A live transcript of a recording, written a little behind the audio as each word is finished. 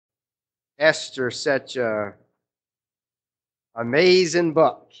Esther such a amazing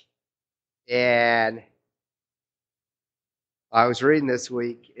book. And I was reading this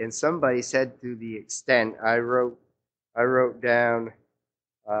week, and somebody said to the extent I wrote down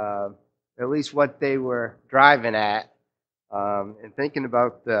at least what they were driving at, and thinking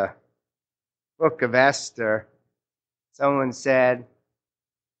about the book of Esther. Someone said,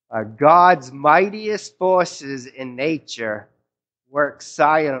 God's mightiest forces in nature work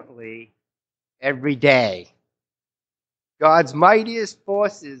silently every day. God's mightiest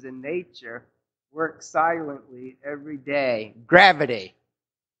forces in nature work silently every day. Gravity.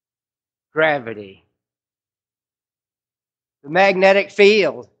 Gravity. The magnetic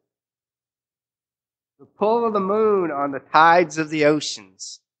field. The pull of the moon on the tides of the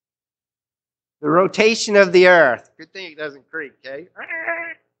oceans. The rotation of the earth. Good thing it doesn't creak, okay?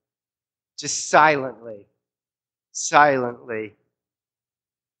 Just silently. Silently.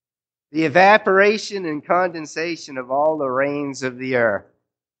 The evaporation and condensation of all the rains of the earth.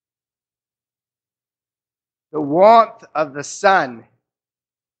 The warmth of the sun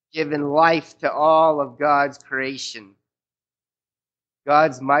giving life to all of God's creation.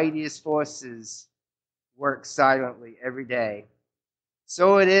 God's mightiest forces work silently every day.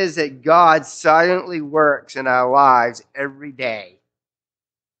 So it is that God silently works in our lives every day.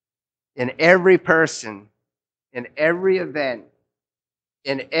 In every person, in every event,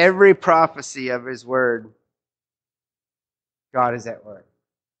 in every prophecy of His Word, God is at work.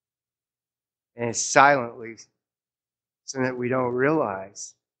 And it's silently, so that we don't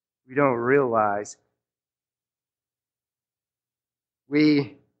realize. We don't realize.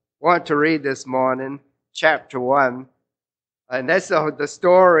 We want to read this morning, chapter 1. And that's the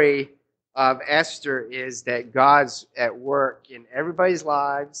story of Esther, is that God's at work in everybody's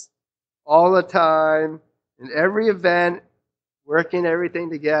lives, all the time, in every event, working everything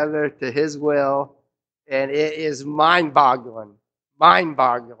together to His will. And it is mind-boggling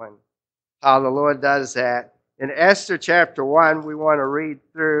how the Lord does that. In Esther chapter 1, we want to read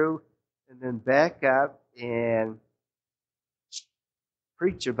through and then back up and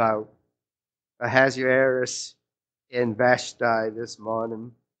preach about Ahasuerus and Vashti this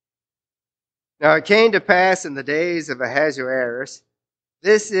morning. Now it came to pass in the days of Ahasuerus,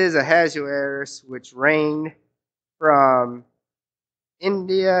 this is Ahasuerus which reigned from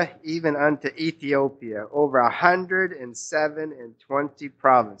India even unto Ethiopia, over 127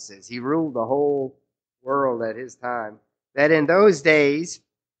 provinces. He ruled the whole world at his time. That in those days,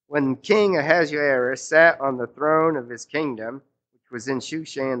 when King Ahasuerus sat on the throne of his kingdom, which was in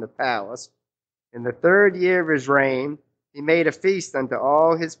Shushan the palace, in the 3rd year of his reign, he made a feast unto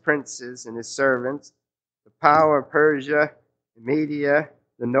all his princes and his servants, the power of Persia, the Media,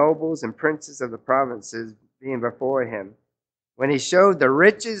 the nobles and princes of the provinces being before him. When he showed the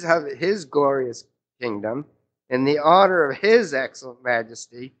riches of his glorious kingdom and the honor of his excellent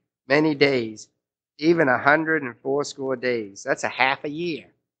majesty many days, even 180 days. That's a half a year.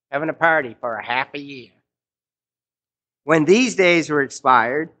 Having a party for a half a year. When these days were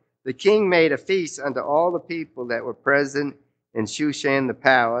expired, the king made a feast unto all the people that were present in Shushan the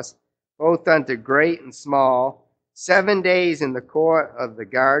palace, both unto great and small, 7 days in the court of the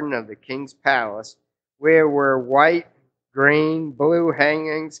garden of the king's palace, where were white, green, blue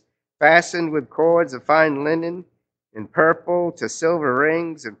hangings, fastened with cords of fine linen, and purple to silver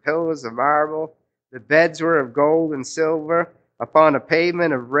rings and pillars of marble. The beds were of gold and silver, upon a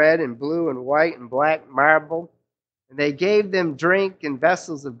pavement of red and blue and white and black marble. And they gave them drink in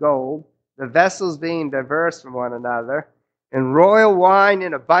vessels of gold, the vessels being diverse from one another, and royal wine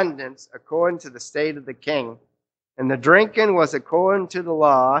in abundance, according to the state of the king. And the drinking was according to the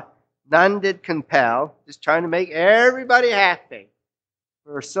law. None did compel, just trying to make everybody happy.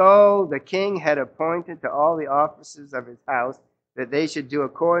 For so the king had appointed to all the officers of his house that they should do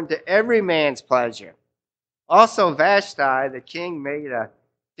according to every man's pleasure. Also Vashti the king made a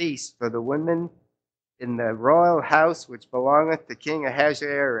feast for the women in the royal house which belongeth to King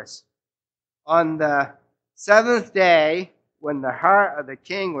Ahasuerus. On the 7th day, when the heart of the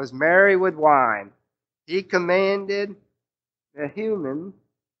king was merry with wine, he commanded Mehuman,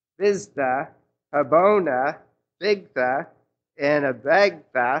 Biztha, Habona, Bigtha, and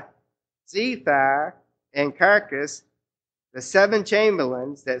Abagtha, Zethar, and Carcass, the 7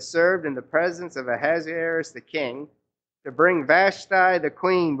 chamberlains that served in the presence of Ahasuerus the king, to bring Vashti the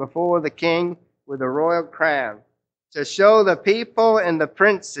queen before the king with a royal crown, to show the people and the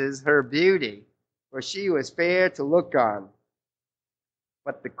princes her beauty, for she was fair to look on.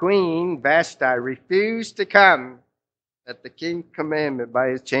 But the queen, Vashti, refused to come at the king's commandment by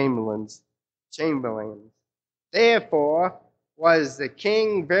his chamberlains. Therefore was the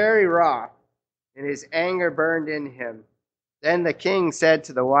king very wroth, and his anger burned in him. Then the king said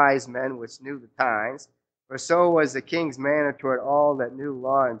to the wise men which knew the times, for so was the king's manner toward all that knew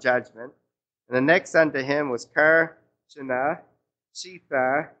law and judgment. And the next unto him was Karshena,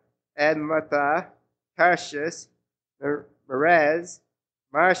 Shetha, Admatha, Tarshish, Merez,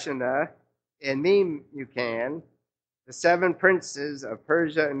 Marshana, and Memucan, the 7 princes of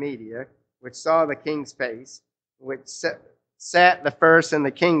Persia and Media, which saw the king's face, which sat the first in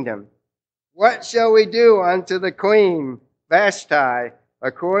the kingdom. What shall we do unto the queen Vashti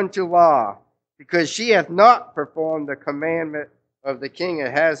according to law? Because she hath not performed the commandment of the king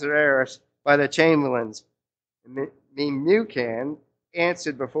Ahasuerus by the chamberlains. Memucan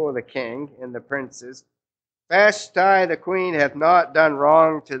answered before the king and the princes, Vashti the queen hath not done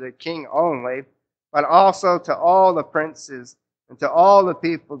wrong to the king only, but also to all the princes and to all the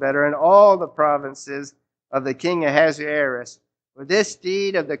people that are in all the provinces of the king Ahasuerus. For this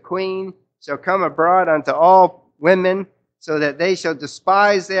deed of the queen shall come abroad unto all women, so that they shall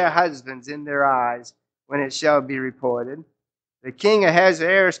despise their husbands in their eyes, when it shall be reported. The king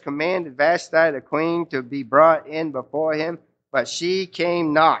Ahasuerus commanded Vashti the queen to be brought in before him, but she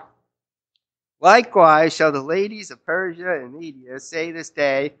came not. Likewise shall the ladies of Persia and Media say this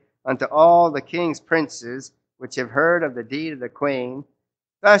day unto all the king's princes, which have heard of the deed of the queen,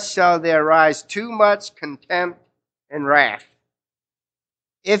 thus shall there arise too much contempt and wrath.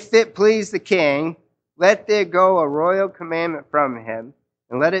 If it please the king, let there go a royal commandment from him,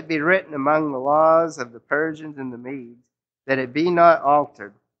 and let it be written among the laws of the Persians and the Medes, that it be not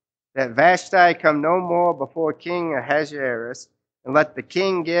altered, that Vashti come no more before King Ahasuerus, and let the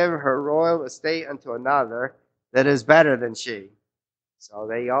king give her royal estate unto another that is better than she. So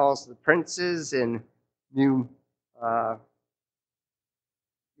they also, the princes and Memucan,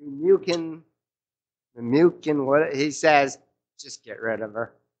 what he says, just get rid of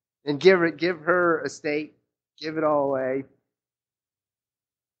her. And give her estate, give it all away.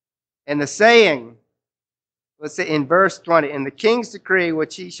 And the saying, let's say in verse 20, and the king's decree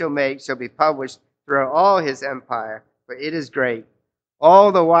which he shall make shall be published throughout all his empire, for it is great.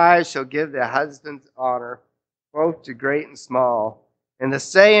 All the wives shall give their husbands honor, both to great and small. And the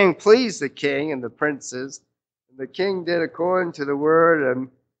saying pleased the king and the princes, and the king did according to the word of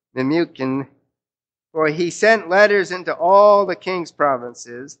Memucan, for he sent letters into all the king's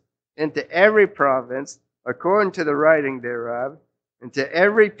provinces, into every province, according to the writing thereof, and to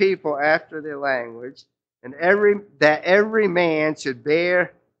every people after their language, and that every man should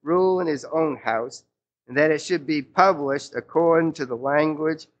bear rule in his own house, and that it should be published according to the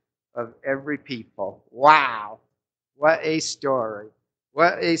language of every people. Wow. What a story.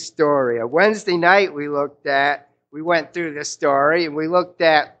 What a story. A Wednesday night we went through this story, and we looked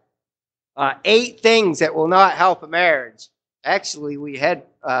at 8 things that will not help a marriage. Actually, we had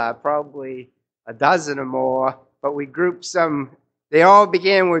probably a dozen or more, but we grouped some. They all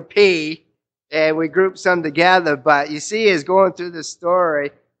began with P, and we grouped some together. But you see, as going through the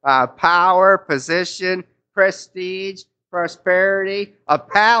story, power, position, prestige, prosperity, a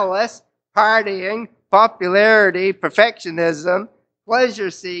palace, partying, popularity, perfectionism,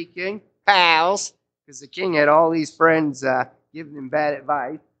 pleasure-seeking, pals, because the king had all these friends giving him bad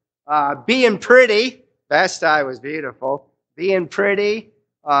advice, being pretty, Vashti was beautiful, being pretty,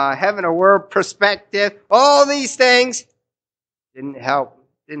 having a world perspective, all these things didn't help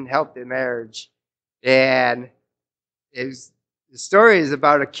their marriage. And the story is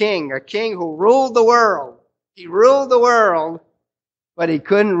about a king who ruled the world. He ruled the world, but he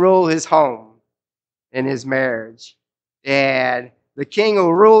couldn't rule his home and his marriage. And the king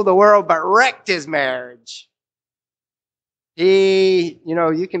who ruled the world but wrecked his marriage.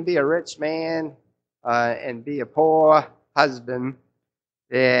 You can be a rich man and be a poor husband,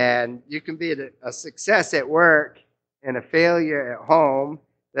 and you can be a success at work and a failure at home.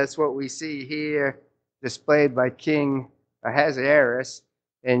 That's what we see here displayed by King Ahasuerus.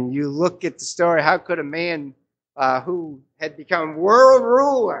 And you look at the story, how could a man who had become world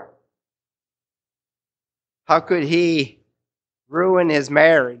ruler, how could he ruin his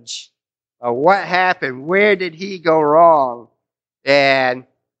marriage? What happened? Where did he go wrong? And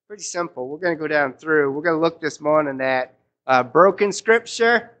pretty simple. We're going to go down through. We're going to look this morning at broken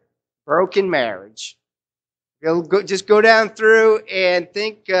scripture, broken marriage. Just go down through and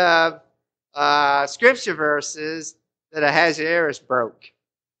think of scripture verses that Ahasuerus broke.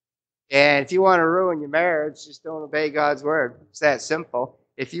 And if you want to ruin your marriage, just don't obey God's word. It's that simple.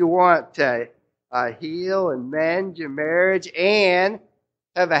 If you want to heal and mend your marriage and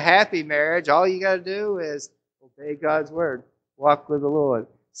have a happy marriage, all you got to do is obey God's word. Walk with the Lord.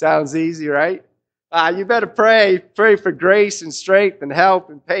 Sounds easy, right? You better pray for grace and strength and help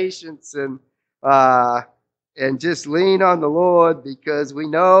and patience and just lean on the Lord, because we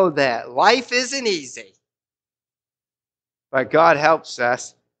know that life isn't easy. But God helps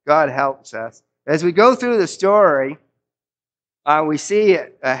us. God helps us. As we go through the story, we see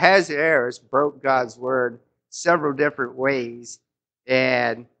Ahasuerus broke God's word several different ways.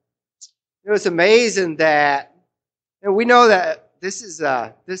 And it was amazing that, and we know that this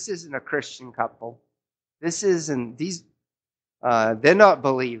isn't a Christian couple. They're not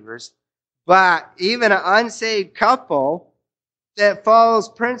believers. But even an unsaved couple that follows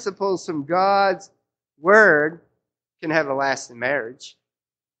principles from God's word can have a lasting marriage.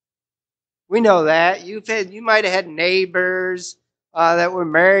 We know that. You might have had neighbors that were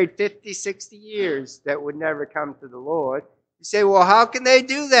married 50, 60 years that would never come to the Lord. You say, well, how can they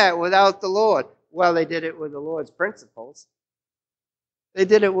do that without the Lord? Well, they did it with the Lord's principles. They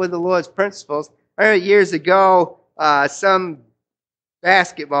did it with the Lord's principles. I remember years ago, some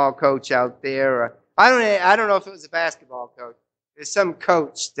basketball coach out there, I don't know if it was a basketball coach. There's some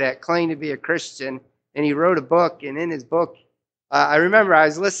coach that claimed to be a Christian, and he wrote a book, and in his book, I remember I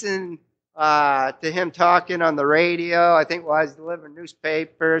was listening to him talking on the radio, I think while I was delivering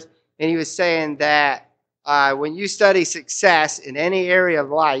newspapers, and he was saying that when you study success in any area of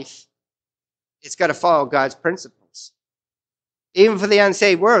life, it's got to follow God's principles. Even for the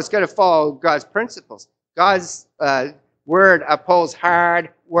unsaved world, it's got to follow God's principles. God's word upholds hard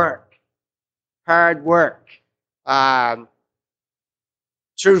work,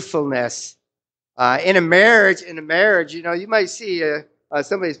 truthfulness. In a marriage, you might see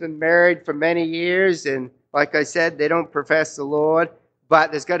somebody's been married for many years, and like I said, they don't profess the Lord,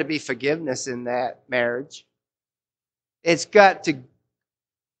 but there's got to be forgiveness in that marriage. It's got to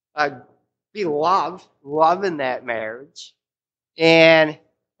be love in that marriage. And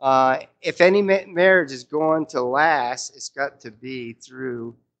if any marriage is going to last, it's got to be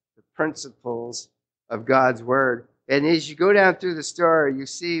through the principles of God's word. And as you go down through the story, you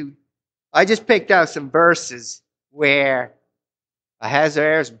see, I just picked out some verses where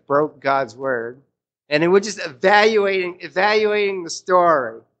Ahasuerus broke God's word. And we're just evaluating the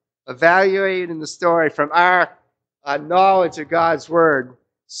story from our knowledge of God's word.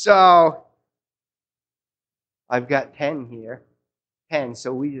 So I've got 10 here. 10.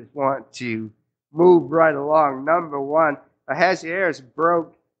 So we just want to move right along. Number 1, Ahasuerus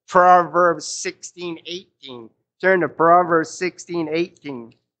broke Proverbs 16:18. Turn to Proverbs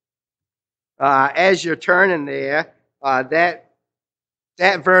 16:18. As you're turning there, that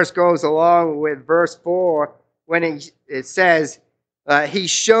verse goes along with verse 4 when it says, he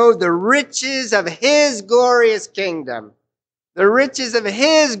showed the riches of his glorious kingdom. The riches of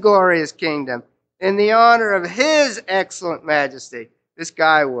his glorious kingdom in the honor of his excellent majesty. This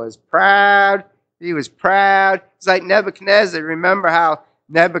guy was proud. He was proud. It's like Nebuchadnezzar. Remember how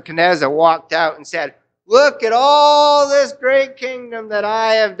Nebuchadnezzar walked out and said, look at all this great kingdom that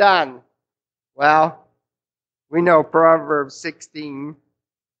I have done. Well, we know Proverbs 16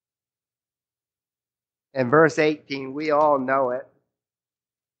 and verse 18. We all know it.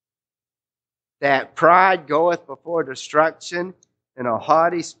 That pride goeth before destruction, and a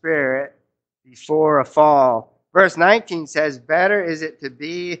haughty spirit before a fall. Verse 19 says, better is it to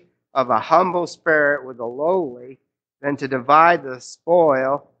be of a humble spirit with the lowly than to divide the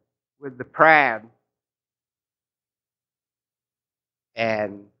spoil with the proud.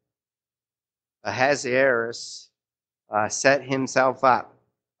 And Ahasuerus set himself up.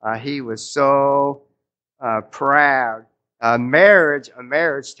 He was so proud. A marriage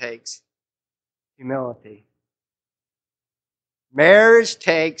takes humility. Marriage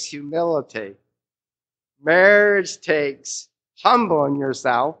takes humility. Marriage takes humbling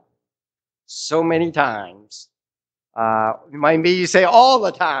yourself so many times. It might be you say all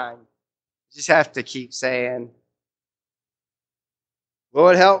the time. You just have to keep saying,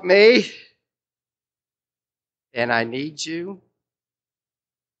 Lord, help me. And I need you.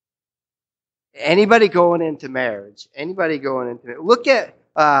 Anybody going into marriage? Look at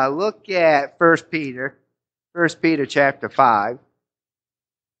 1 Peter chapter 5.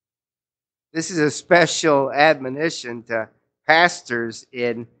 This is a special admonition to pastors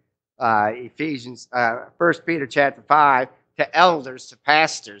in Ephesians, 1 Peter chapter 5, to elders, to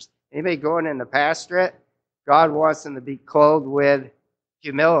pastors. Anybody going into pastorate? God wants them to be clothed with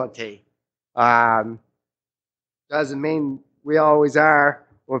humility. Doesn't mean we always are,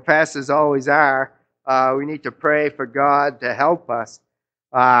 or pastors always are. We need to pray for God to help us.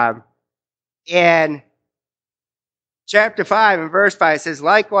 In chapter 5 and verse 5 it says,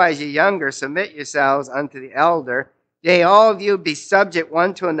 likewise, ye younger, submit yourselves unto the elder. Yea, all of you be subject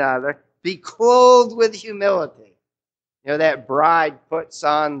one to another, be clothed with humility. You know, that bride puts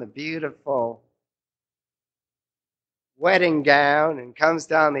on the beautiful wedding gown and comes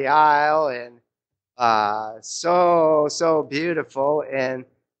down the aisle, and so beautiful, and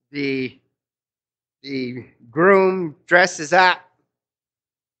the groom dresses up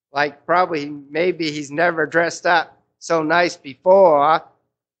like probably maybe he's never dressed up so nice before.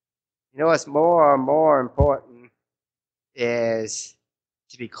 You know what's more and more important is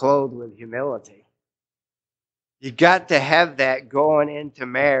to be clothed with humility. You got to have that going into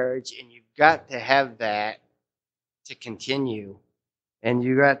marriage, and you've got to have that to continue. And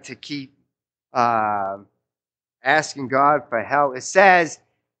you got to keep asking God for help. It says,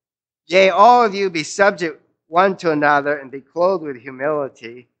 yea, all of you be subject one to another and be clothed with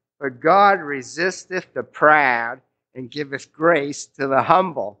humility, for God resisteth the proud and giveth grace to the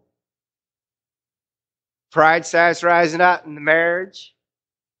humble. Pride starts rising up in the marriage,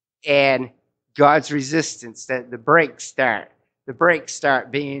 and God's resistance, that the brakes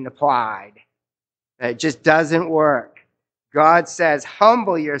start being applied. It just doesn't work. God says,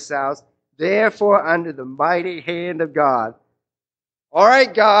 humble yourselves, therefore, under the mighty hand of God. All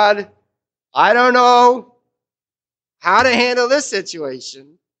right, God, I don't know how to handle this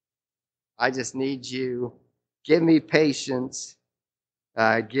situation. I just need you. Give me patience.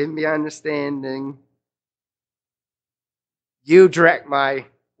 Give me understanding. You direct my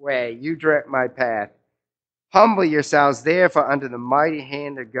way. You direct my path. Humble yourselves, therefore, under the mighty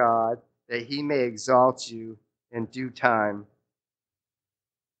hand of God, that he may exalt you in due time.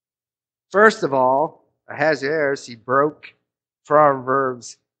 First of all, Ahasuerus, he broke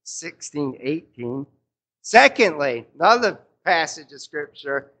Proverbs 16:18. Secondly, another passage of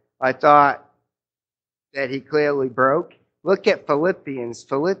scripture I thought that he clearly broke. Look at Philippians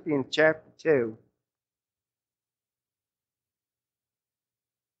chapter 2.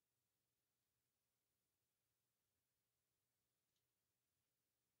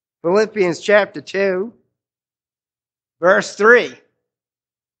 Philippians chapter 2, verse 3.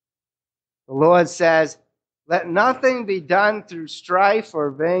 The Lord says, let nothing be done through strife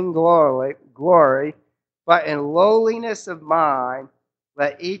or vainglory, but in lowliness of mind,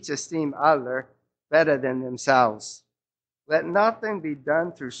 let each esteem other better than themselves. Let nothing be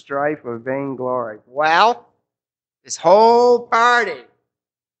done through strife or vainglory. Well, this whole party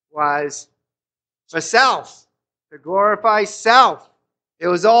was for self, to glorify self. It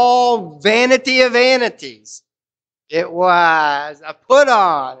was all vanity of vanities. It was a put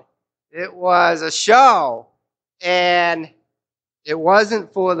on. It was a show. And it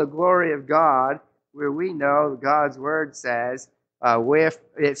wasn't for the glory of God, where we know God's word says, whether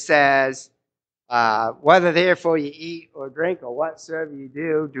therefore you eat or drink or whatsoever you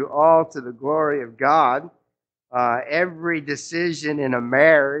do all to the glory of God. Every decision in a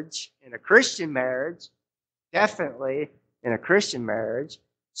marriage, in a Christian marriage, definitely in a Christian marriage,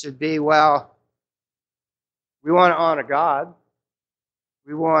 should be, well, we want to honor God.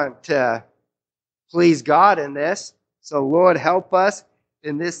 We want to please God in this. So, Lord, help us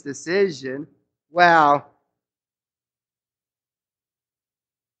in this decision. Well,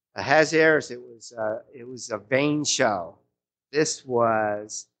 Ahasuerus, it was a vain show. This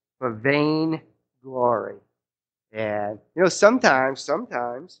was for vain glory. And, you know, sometimes,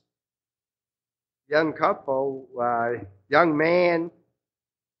 young couple, young man,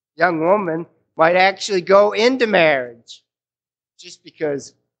 young woman might actually go into marriage just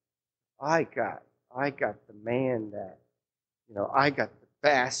because I got the man that, you know, I got the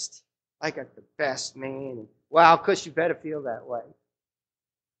best man. And, well, of course you better feel that way.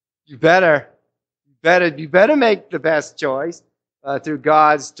 You better make the best choice through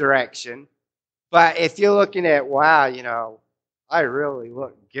God's direction. But if you're looking at, wow, you know, I really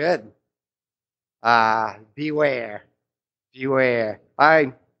look good, beware.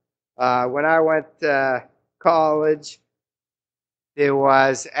 When I went to college, there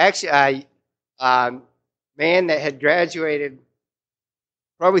was actually a man that had graduated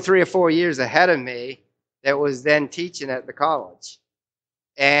probably 3 or 4 years ahead of me that was then teaching at the college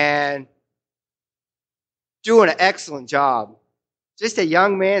and doing an excellent job. Just a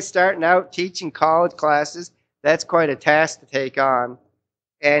young man starting out teaching college classes. That's quite a task to take on.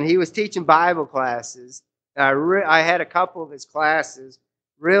 And he was teaching Bible classes. I had a couple of his classes,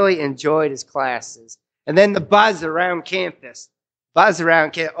 really enjoyed his classes. And then the buzz around campus.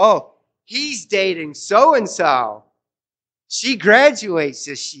 Oh, he's dating so-and-so. She graduates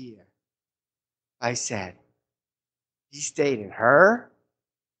this year. I said, he's dating her?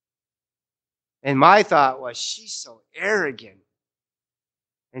 And my thought was, she's so arrogant.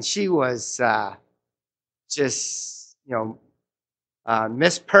 And she was just, you know,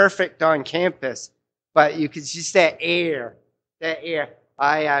 Miss Perfect on campus, but you could just that air, that air.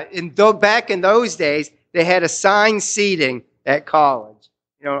 Back in those days, they had assigned seating at college.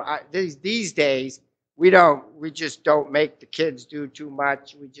 These days we just don't make the kids do too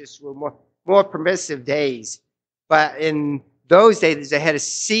much. We're more permissive days. But in those days, they had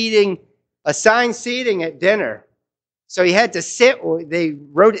assigned seating at dinner. So you had to sit. They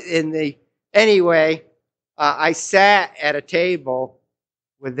wrote it in the anyway. I sat at a table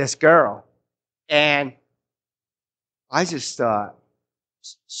with this girl, and I just thought,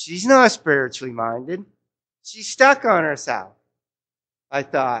 she's not spiritually minded. She's stuck on herself. I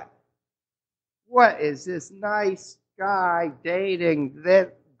thought, what is this nice guy dating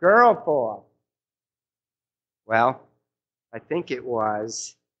that girl for? Well, I think it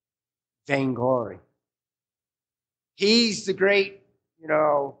was vainglory. He's the great,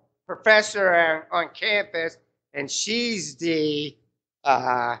 professor on campus, and she's the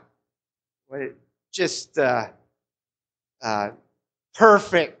just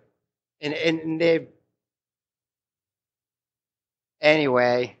perfect. And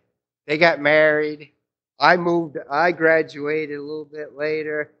anyway, they got married. I graduated a little bit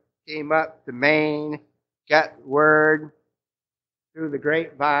later, came up to Maine, got word through the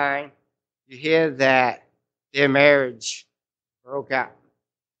grapevine. You hear that their marriage broke up.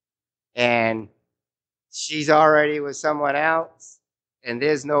 And she's already with someone else. And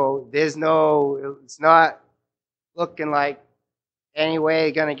it's not looking like any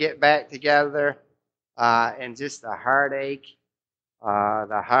way going to get back together. And just the heartache,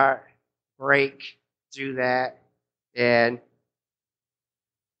 the heartbreak through that. And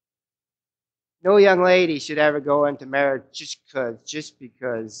no young lady should ever go into marriage just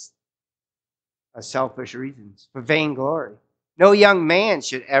because of selfish reasons, for vainglory. No young man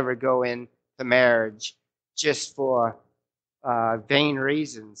should ever go into marriage just for vain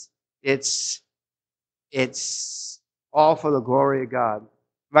reasons. It's all for the glory of God.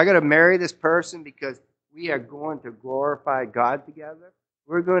 Am I going to marry this person because we are going to glorify God together?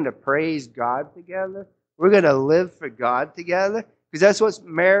 We're going to praise God together. We're going to live for God together, because that's what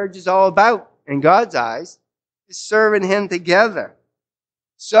marriage is all about in God's eyes, is serving Him together.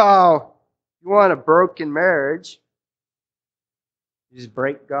 So, if you want a broken marriage, you just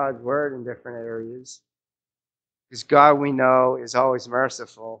break God's word in different areas. Because God, we know, is always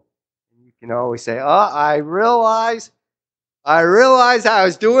merciful. And you can always say, I realize I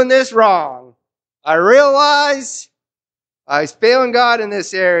was doing this wrong. I realize I was failing God in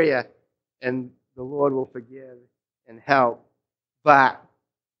this area. And the Lord will forgive and help. But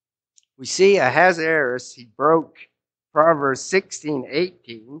we see Ahasuerus, he broke Proverbs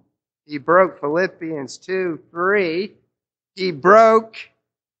 16:18. He broke Philippians 2:3. He broke,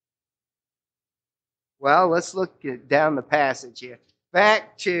 well, let's look down the passage here.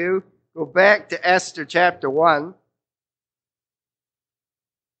 Go back to Esther chapter 1.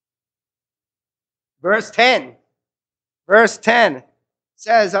 Verse 10. Verse 10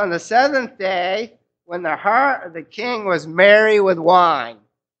 says, on the seventh day, when the heart of the king was merry with wine,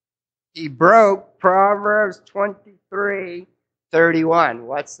 he broke Proverbs 23:31.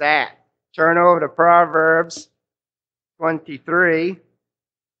 What's that? Turn over to Proverbs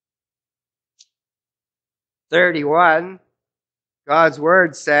 23:31. God's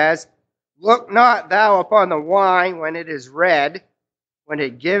word says, look not thou upon the wine when it is red, when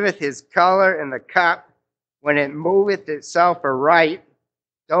it giveth his color in the cup, when it moveth itself aright.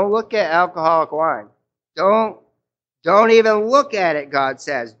 Don't look at alcoholic wine. Don't even look at it, God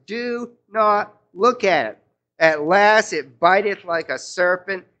says. Do not look at it. At last it biteth like a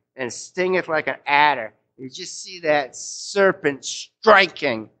serpent and stingeth like an adder. You just see that serpent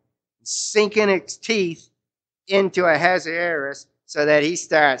striking, sinking its teeth into Ahasuerus so that he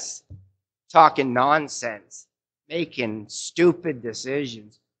starts talking nonsense, making stupid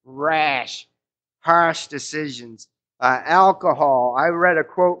decisions, rash, harsh decisions. Alcohol. I read a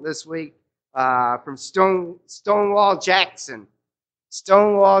quote this week from Stonewall Jackson.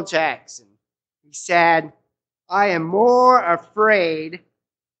 Stonewall Jackson. He said, I am more afraid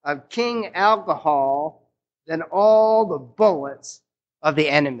of King Alcohol than all the bullets of the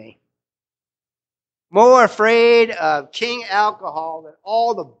enemy. More afraid of King Alcohol than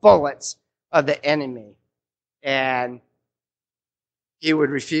all the bullets of the enemy. And he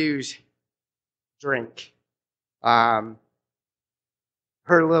would refuse drink. Heard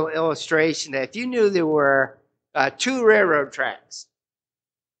a little illustration that if you knew there were two railroad tracks.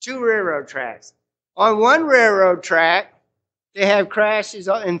 On one railroad track, they have crashes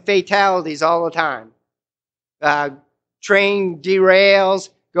and fatalities all the time. Train derails,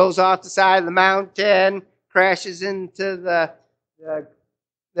 goes off the side of the mountain, crashes into the the,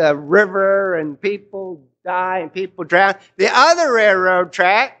 the river and people die and people drown. The other railroad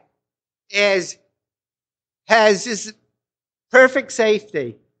track has just perfect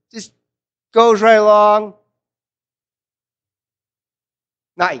safety. Just goes right along.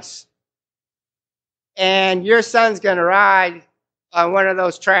 Nice. And your son's going to ride on one of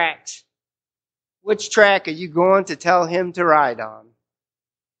those tracks. Which track are you going to tell him to ride on?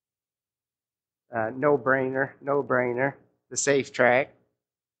 No brainer, no brainer. The safe track.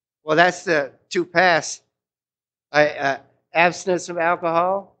 Well, that's the to pass abstinence from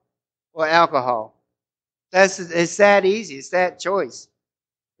alcohol or alcohol. It's that easy. It's that choice.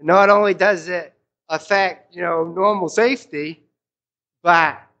 Not only does it affect normal safety,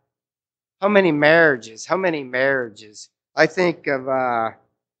 but how many marriages? How many marriages? I think of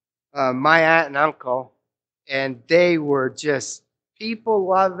my aunt and uncle, and they were just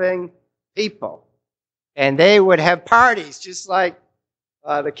people-loving people. And they would have parties just like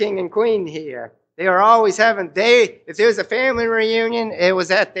the king and queen here. They were always having, if there was a family reunion, it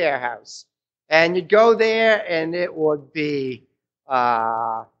was at their house. And you'd go there, and it would be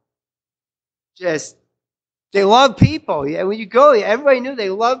just, they love people. Yeah, when you go there, everybody knew they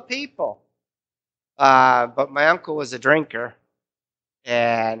loved people. But my uncle was a drinker.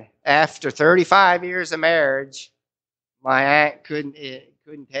 And after 35 years of marriage, my aunt couldn't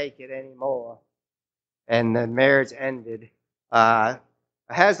take it anymore. And the marriage ended.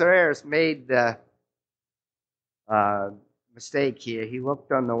 Ahasuerus made the mistake here. He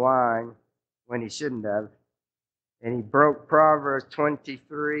looked on the wine when he shouldn't have. And he broke Proverbs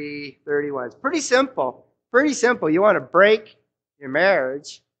 23:31. It's pretty simple. Pretty simple. You want to break your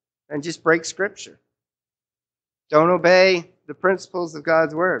marriage, and just break Scripture. Don't obey the principles of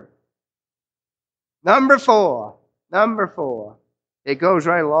God's Word. Number four. It goes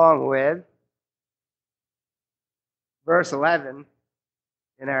right along with verse 11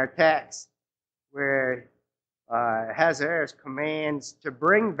 in our text, where Ahasuerus commands to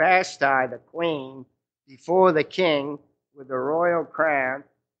bring Vashti, the queen, before the king with the royal crown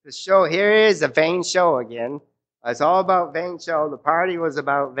to show. Here is a vain show again. It's all about vain show. The party was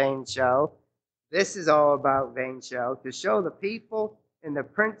about vain show. This is all about vain show, to show the people and the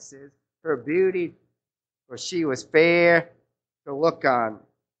princes her beauty, for she was fair to look on.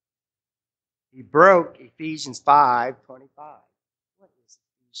 He broke Ephesians 5:25. What is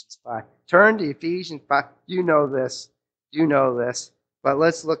Ephesians 5? Turn to Ephesians 5. You know this. But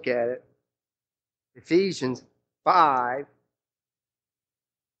let's look at it. Ephesians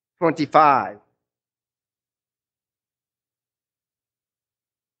 5:25.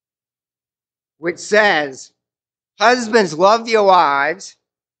 Which says, husbands, love your wives,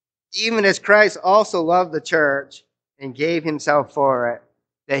 even as Christ also loved the church and gave himself for it,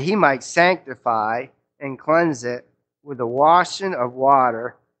 that he might sanctify and cleanse it with the washing of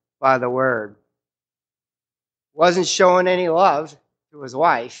water by the word. Wasn't showing any love to his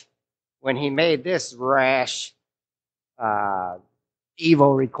wife when he made this rash,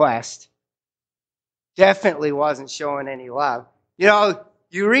 evil request. Definitely wasn't showing any love.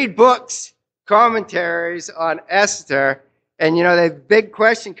 You read books, commentaries on Esther, and the big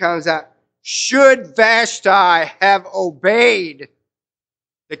question comes up: should Vashti have obeyed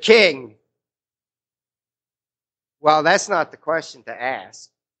the king? Well, that's not the question to ask.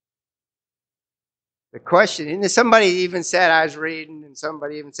 The question, and somebody even said, I was reading, and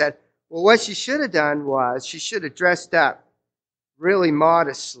somebody even said, well, what she should have done was she should have dressed up really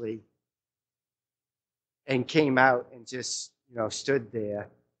modestly and came out and just, stood there.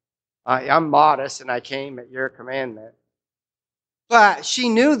 I'm modest, and I came at your commandment. But she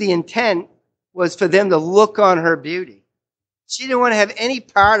knew the intent was for them to look on her beauty. She didn't want to have any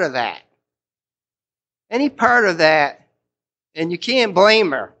part of that. Any part of that, and you can't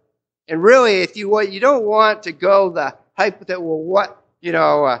blame her. And really, if you don't want to go the hypothetical, well, what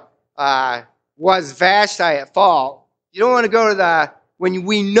was Vashti at fault? You don't want to go to when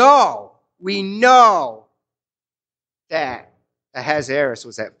we know that Ahasuerus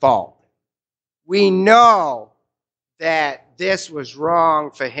was at fault. We know that this was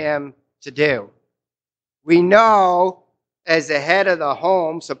wrong for him to do. We know, as the head of the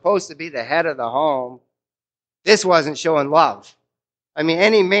home, supposed to be the head of the home, this wasn't showing love. I mean,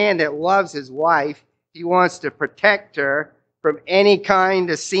 any man that loves his wife, he wants to protect her from any kind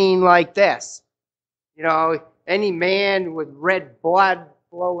of scene like this. Any man with red blood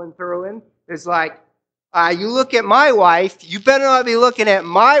flowing through him is like, you look at my wife, you better not be looking at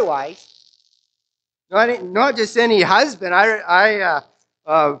my wife. Not just any husband. My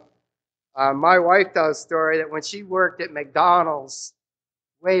wife tells a story that when she worked at McDonald's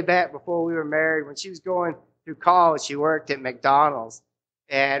way back before we were married, when she was going through college, she worked at McDonald's.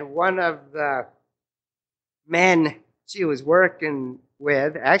 And one of the men she was working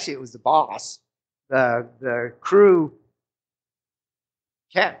with, actually, it was the boss, the crew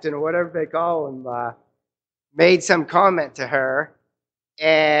captain or whatever they call him, made some comment to her.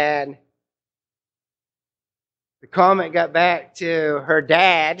 And the comment got back to her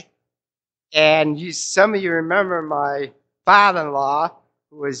dad. And some of you remember my father-in-law,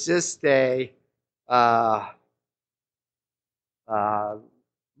 who was just a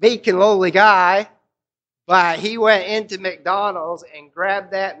meek and lowly guy, but he went into McDonald's and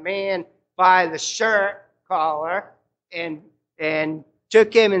grabbed that man by the shirt collar and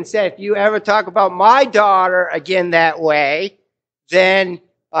took him and said, if you ever talk about my daughter again that way, then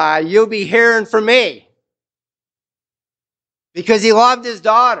you'll be hearing from me. Because he loved his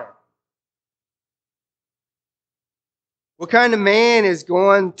daughter. What kind of man is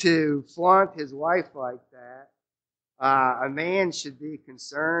going to flaunt his wife like that? A man should be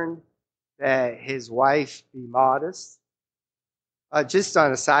concerned that his wife be modest. Just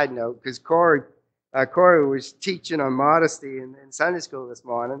on a side note, because Corey was teaching on modesty in Sunday school this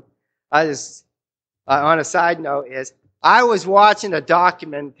morning. On a side note, I was watching a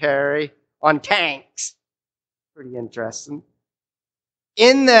documentary on tanks. Pretty interesting.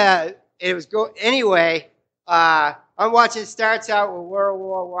 I'm watching. It starts out with World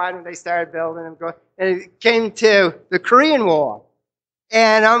War I when they started building them, and it came to the Korean War.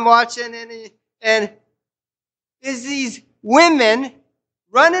 And I'm watching, and there's these women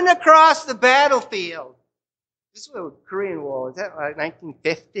running across the battlefield. This was the Korean War. Was that like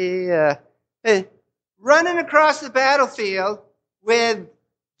 1950? Running across the battlefield with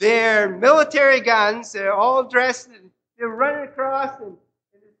their military guns. They're all dressed, and they're running across, and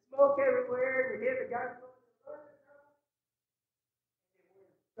there's smoke everywhere. And you hear the guns going.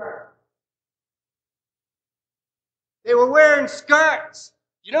 They were wearing skirts.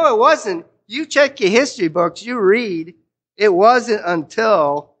 You know, it wasn't. You check your history books, you read, it wasn't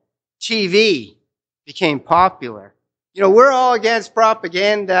until TV became popular. You know, we're all against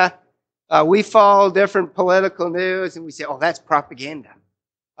propaganda. We follow different political news, and we say, oh, that's propaganda.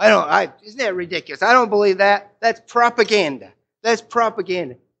 Isn't that ridiculous? I don't believe that. That's propaganda. That's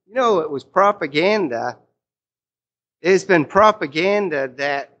propaganda. You know, it was propaganda. It's been propaganda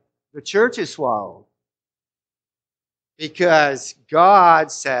that the church has swallowed. Because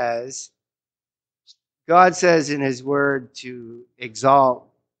God says in His Word to exalt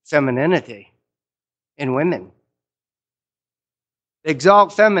femininity in women.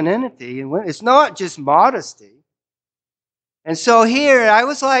 Exalt femininity in women. It's not just modesty. And so here, I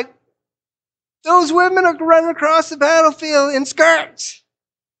was like, those women are running across the battlefield in skirts.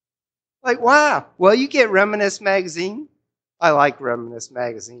 Like, wow. Well, you get Reminisce magazine. I like Reminisce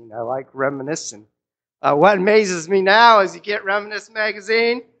magazine. I like reminiscing. What amazes me now is you get Reminisce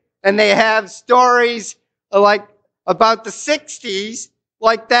magazine, and they have stories like about the 60s,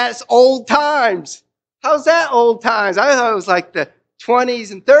 like that's old times. How's that old times? I thought it was like the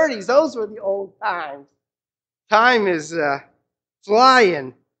 20s and 30s. Those were the old times. Time is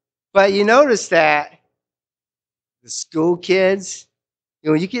flying. But you notice that the school kids, you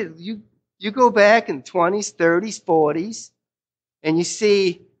know, you go back in 20s, 30s, 40s, and you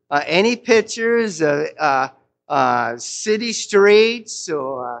see any pictures of city streets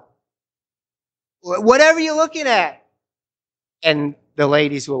or whatever you're looking at. And the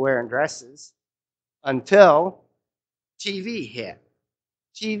ladies were wearing dresses until TV hit.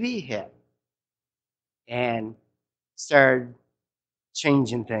 TV hit. And started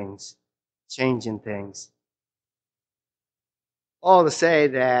changing things. All to say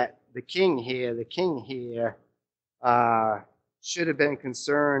that the king here, should have been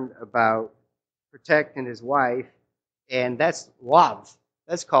concerned about protecting his wife, and that's love.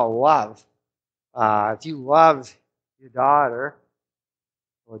 That's called love. If you love your daughter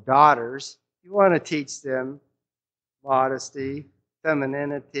or daughters, you want to teach them modesty,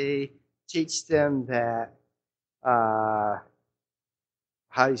 femininity, teach them that,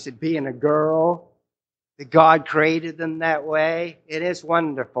 being a girl, that God created them that way. It is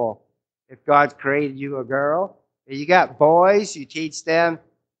wonderful if God created you a girl. If you got boys, you teach them,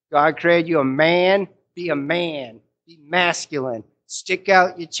 God created you a man, be masculine, stick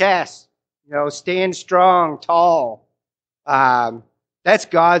out your chest, you know, stand strong, tall. That's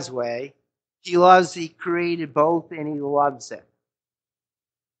God's way. He created both, and He loves it.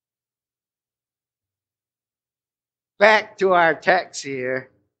 Back to our text here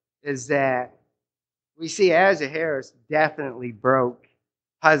is that we see Ahasuerus definitely broke,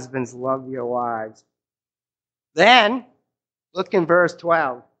 husbands, love your wives. Then, look in verse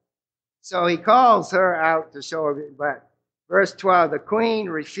 12. So he calls her out to show her, but verse 12, the queen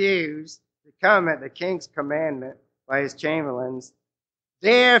refused to come at the king's commandment by his chamberlains.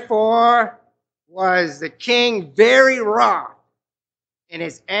 Therefore was the king very wroth, and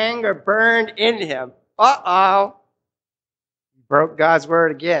his anger burned in him. Uh-oh. He broke God's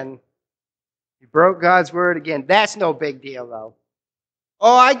word again. He broke God's word again. That's no big deal, though.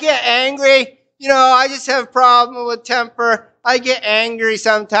 Oh, I get angry. I just have a problem with temper. I get angry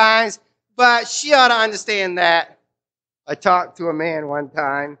sometimes, but she ought to understand that. I talked to a man one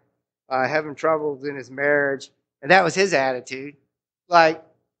time, having troubles in his marriage, and that was his attitude. Like,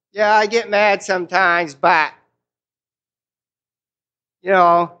 yeah, I get mad sometimes, but,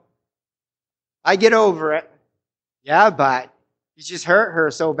 I get over it. Yeah, but you just hurt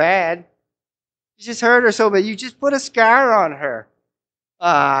her so bad. You just hurt her so bad. You just put a scar on her.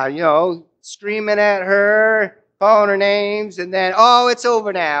 Screaming at her, calling her names, and then, oh, it's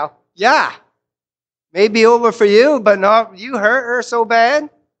over now. Yeah, maybe over for you, but not you hurt her so bad.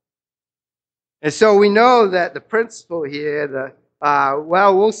 And so we know that the principle here,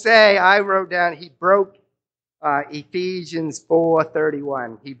 we'll say I wrote down he broke Ephesians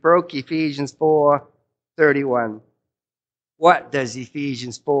 4:31. He broke Ephesians 4:31. What does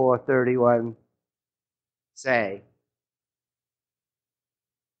Ephesians 4:31 say?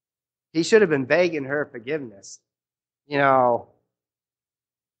 He should have been begging her forgiveness. You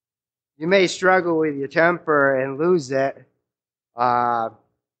may struggle with your temper and lose it, but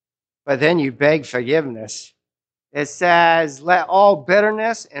then you beg forgiveness. It says, let all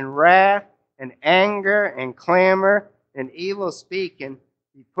bitterness and wrath and anger and clamor and evil speaking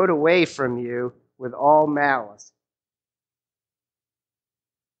be put away from you with all malice.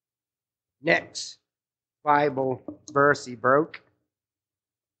 Next Bible verse he broke.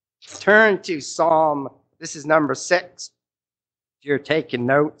 Turn to Psalm, this is number 6, if you're taking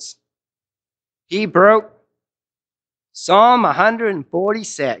notes. He broke Psalm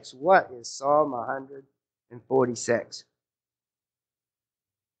 146. What is Psalm 146?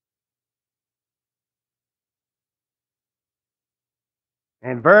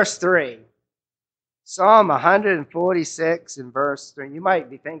 And verse 3. Psalm 146 and verse 3. You might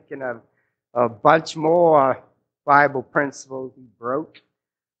be thinking of a bunch more Bible principles he broke.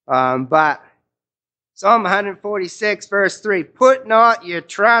 But Psalm 146, verse 3, put not your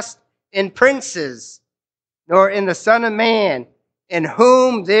trust in princes, nor in the Son of Man, in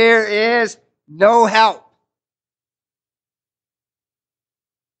whom there is no help.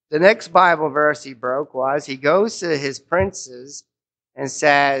 The next Bible verse he broke was, he goes to his princes and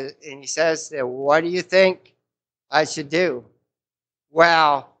he says, what do you think I should do?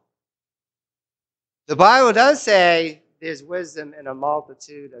 Well, the Bible does say there's wisdom in a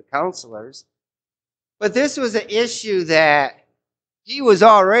multitude of counselors. But this was an issue that he was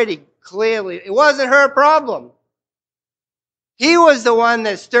already clearly, it wasn't her problem. He was the one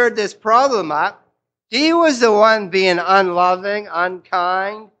that stirred this problem up. He was the one being unloving,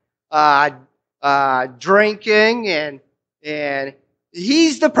 unkind, drinking, and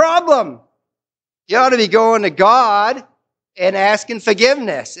he's the problem. He ought to be going to God and asking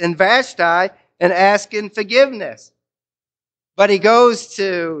forgiveness, and Vashti and asking forgiveness. But he goes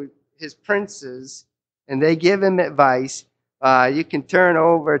to his princes, and they give him advice. You can turn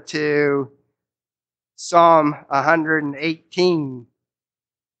over to Psalm 118.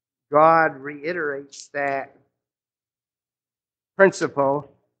 God reiterates that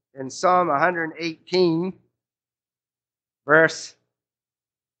principle in Psalm 118, verse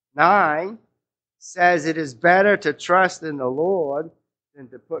 9, says, it is better to trust in the Lord than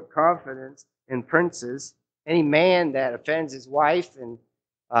to put confidence in princes. Any man that offends his wife and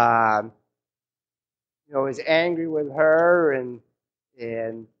is angry with her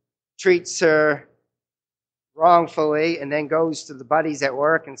and treats her wrongfully, and then goes to the buddies at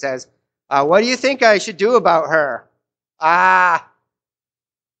work and says, what do you think I should do about her?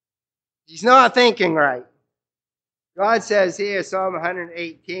 He's not thinking right. God says here, Psalm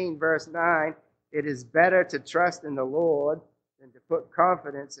 118, verse 9, it is better to trust in the Lord than to put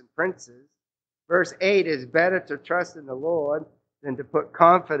confidence in princes. Verse 8, it is better to trust in the Lord than to put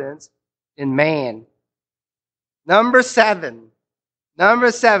confidence in man. Number seven,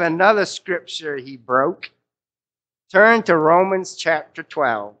 another scripture he broke. Turn to Romans chapter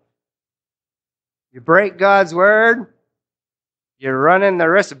 12. You break God's word, you're running the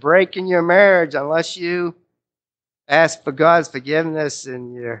risk of breaking your marriage unless you ask for God's forgiveness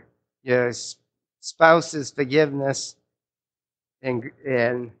and your spouse's forgiveness and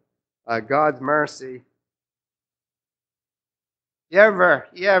God's mercy. You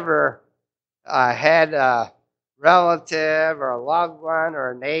ever had relative or a loved one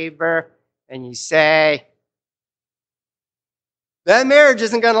or a neighbor, and you say, that marriage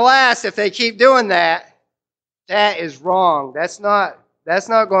isn't going to last if they keep doing that, that is wrong. That's not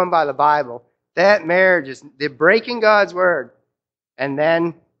going by the Bible. That marriage is, they're breaking God's word. And then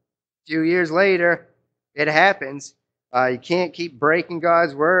a few years later, it happens. You can't keep breaking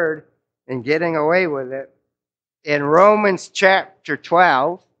God's word and getting away with it. In Romans chapter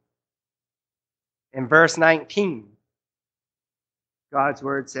 12, in verse 19, God's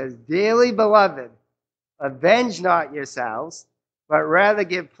word says, Dearly beloved, avenge not yourselves, but rather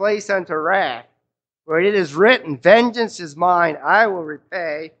give place unto wrath. For it is written, Vengeance is mine, I will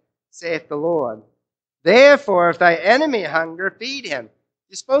repay, saith the Lord. Therefore, if thy enemy hunger, feed him.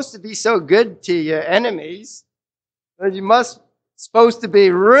 You're supposed to be so good to your enemies, but you must supposed to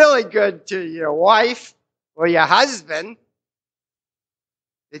be really good to your wife or your husband.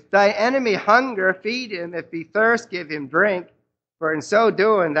 If thy enemy hunger, feed him. If he thirst, give him drink. For in so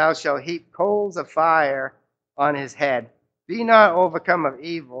doing thou shalt heap coals of fire on his head. Be not overcome of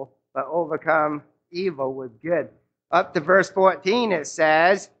evil, but overcome evil with good. Up to verse 14 it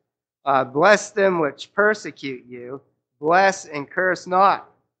says, Bless them which persecute you, bless and curse not.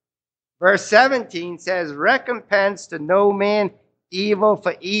 Verse 17 says, Recompense to no man evil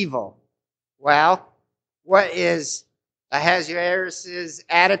for evil. Well, what is Ahasuerus'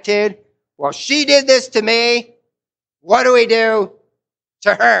 attitude? Well, she did this to me. What do we do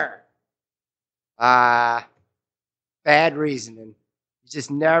to her? Bad reasoning. You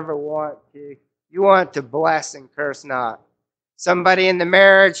just never want to. You want to bless and curse not. Somebody in the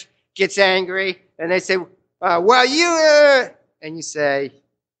marriage gets angry and they say, well, you, and you say,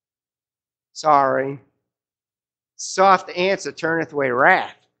 sorry. Soft answer turneth away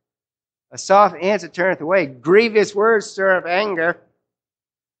wrath. A soft answer turneth away. Grievous words stir up anger.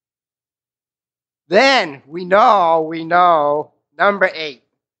 Then we know, number 8,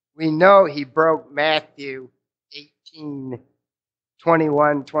 we know he broke Matthew 18,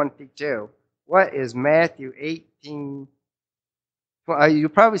 21, 22. What is Matthew 18? You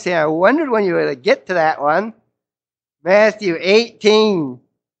probably say, I wondered when you would get to that one. Matthew 18.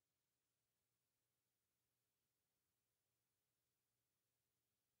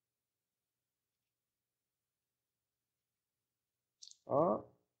 Oh,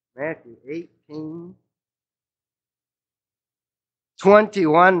 Matthew 18,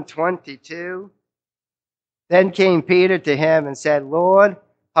 21, 22. Then came Peter to him and said, Lord,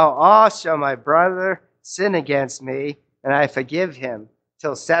 how oft shall my brother sin against me, and I forgive him?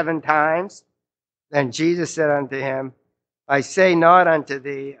 Till 7 times? Then Jesus said unto him, I say not unto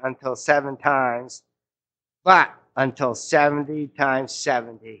thee until 7 times, but until 70 times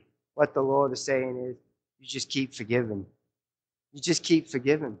 70. What the Lord is saying is, you just keep forgiving. You just keep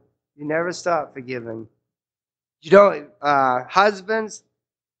forgiving. You never stop forgiving. You don't, husbands,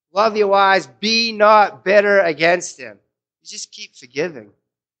 love your wives, be not bitter against him. You just keep forgiving.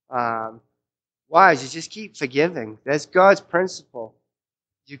 Wives, you just keep forgiving. That's God's principle.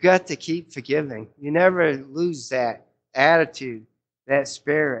 You got to keep forgiving. You never lose that attitude, that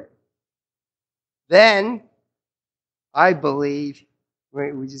spirit. Then, I believe,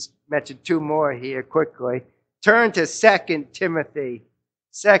 we just mentioned 2 more here quickly. Turn to 2 Timothy.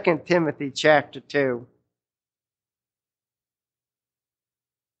 2 Timothy chapter 2.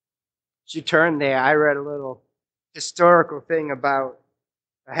 As you turn there, I read a little historical thing about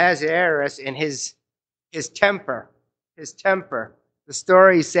Ahasuerus and his temper. His temper. The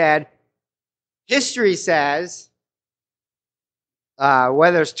story said, history says,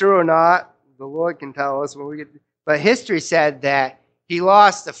 whether it's true or not, the Lord can tell us when we get. But history said that he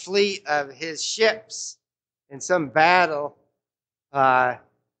lost a fleet of his ships in some battle on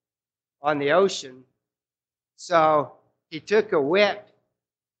the ocean. So he took a whip,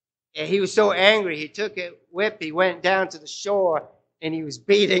 and he was so angry, he took a whip, he went down to the shore, and he was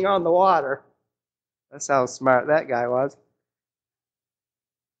beating on the water. That's how smart that guy was.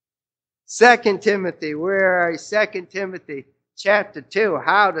 2 Timothy, where are you? 2 Timothy chapter 2.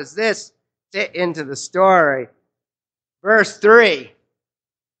 How does this fit into the story? Verse 3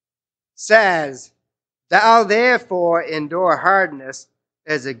 says, Thou therefore endure hardness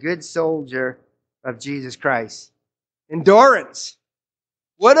as a good soldier of Jesus Christ. Endurance.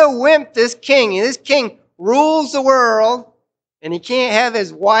 What a wimp this king. This king rules the world, and he can't have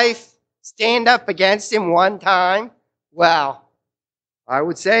his wife stand up against him one time. Well, I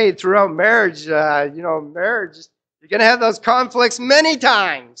would say throughout marriage, marriage, you're going to have those conflicts many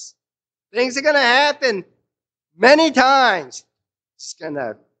times. Things are going to happen many times. Just going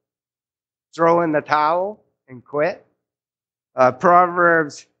to throw in the towel and quit.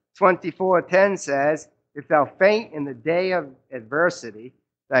 Proverbs 24:10 says, If thou faint in the day of adversity,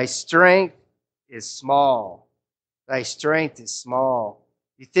 thy strength is small. Thy strength is small.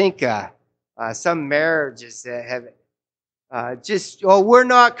 You think some marriages that have we're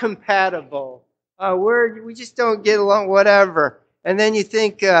not compatible. We just don't get along, whatever. And then you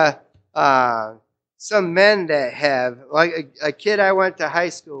think some men that have, like a kid I went to high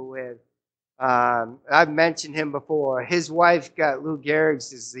school with, I've mentioned him before. His wife got Lou Gehrig's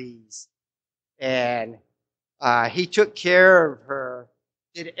disease, and he took care of her,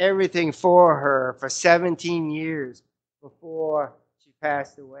 did everything for her for 17 years before she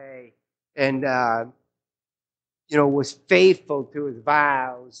passed away, and was faithful to his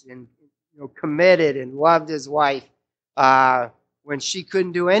vows, and committed and loved his wife when she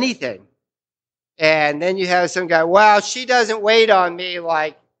couldn't do anything. And then you have some guy, well, she doesn't wait on me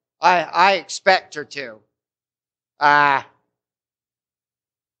like I expect her to.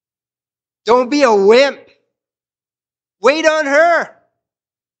 Don't be a wimp. Wait on her.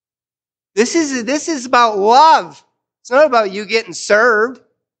 This is about love. It's not about you getting served.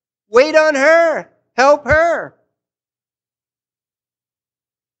 Wait on her. Help her.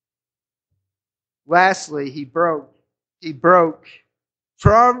 Lastly, he broke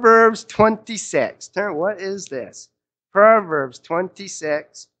Proverbs 26. What is this? Proverbs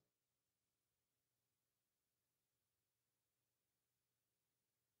 26.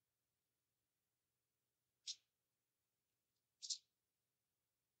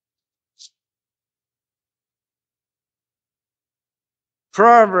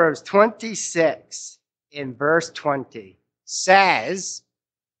 Proverbs 26 in verse 20 says,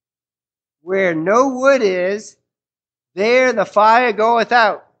 where no wood is, there the fire goeth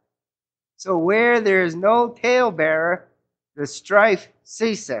out. So where there is no talebearer, the strife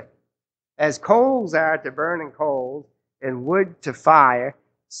ceaseth. As coals are to burning coals, and wood to fire,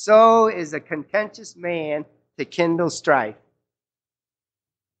 so is a contentious man to kindle strife.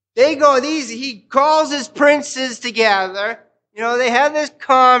 He calls his princes together. They have this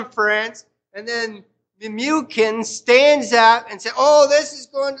conference, and then Memucan stands up and says, oh, this is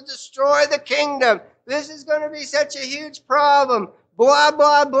going to destroy the kingdom. This is going to be such a huge problem. Blah,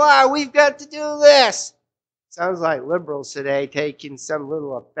 blah, blah. We've got to do this. Sounds like liberals today taking some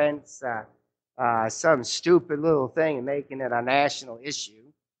little offense, some stupid little thing and making it a national issue.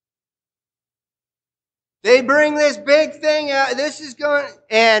 They bring this big thing out. This is going,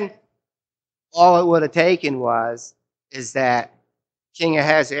 and all it would have taken is that King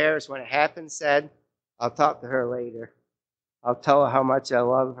Ahasuerus, when it happened, said, I'll talk to her later. I'll tell her how much I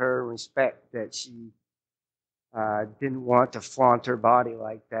love her and respect that she didn't want to flaunt her body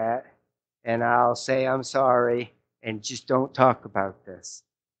like that. And I'll say I'm sorry and just don't talk about this.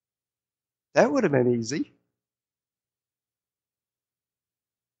 That would have been easy.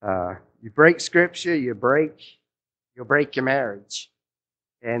 You break scripture, you'll break your marriage.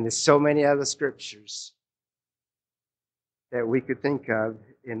 And there's so many other scriptures that we could think of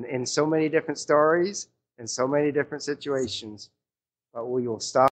in so many different stories, in so many different situations. But we will stop.